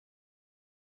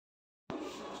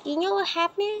You know what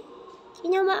happened? You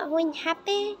know what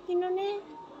happened? You know that?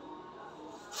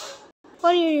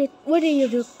 What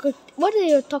are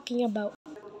you talking about?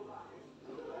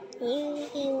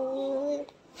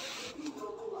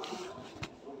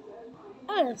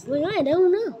 Honestly, I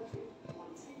don't know.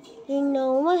 You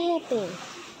know what happened?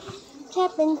 What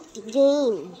happened to the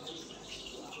game?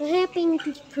 What happened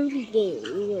to the Kirby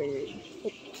game?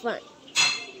 It's fun.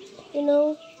 You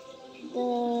know,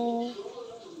 the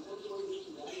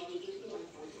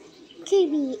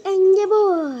Kirby and the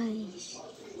boys.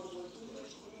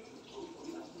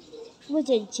 It was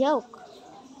a joke.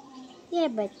 Yeah,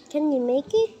 but can you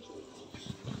make it?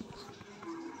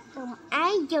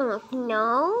 I don't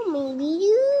know. Maybe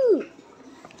you.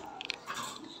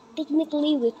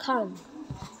 Technically, we can,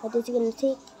 but it's gonna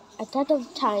take a lot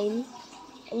of time,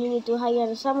 and we need to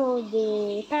hire some of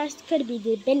the past Kirby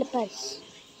developers.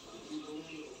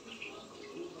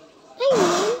 Hey,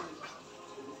 man.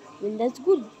 Well, that's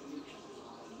good.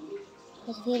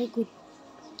 That's very good.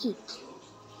 Keep.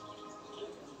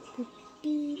 Beep,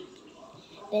 beep.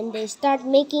 Then they start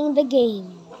making the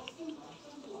game.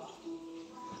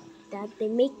 They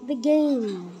make the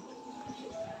game.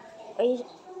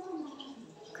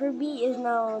 Kirby is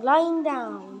now lying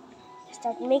down.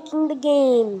 Start making the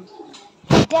game.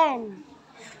 Then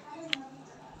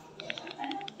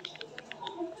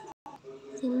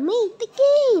they made the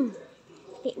game.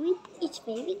 It's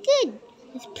very good.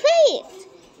 Let's play it.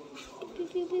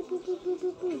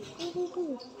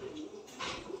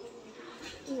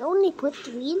 We only put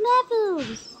 3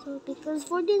 levels, so because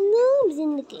for the noobs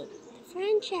in the game, the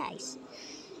franchise.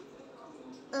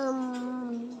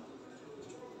 I'm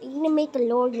gonna make a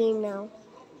lore game now.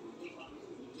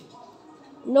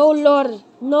 No lore,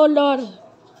 no lore.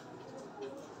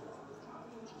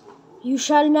 You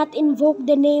shall not invoke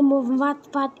the name of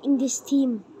Matpat in this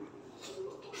team.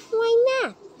 Why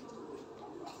not?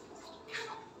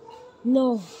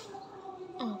 No.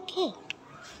 Okay.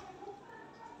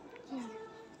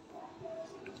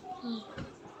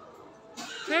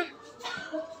 Huh?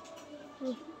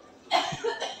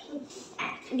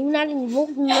 Do not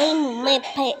invoke the name of my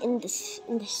pet in this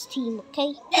team,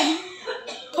 okay? Okay?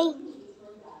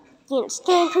 You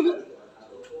understand, Kirby?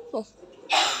 Yes.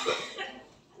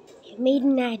 You made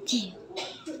an idea.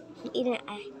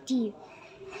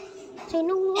 So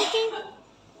no looking.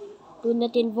 Do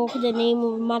not invoke the name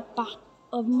of Matpat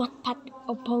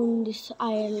upon this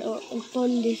island or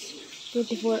upon this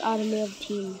beautiful army of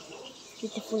team.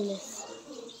 Beautifulness.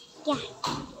 Yeah.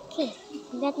 Okay.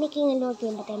 I'm not making a lore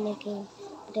game, but I'm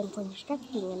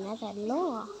constructing another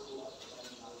lore.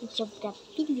 It's of the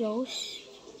videos.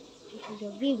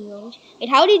 Wait,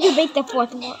 how did you make the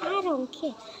 4th one? I don't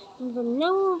care. From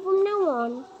now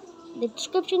on, the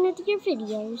description of your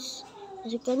videos,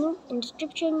 in the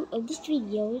description of this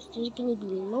videos, there's gonna be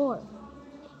lore.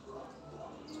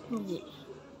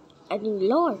 A new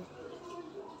lore.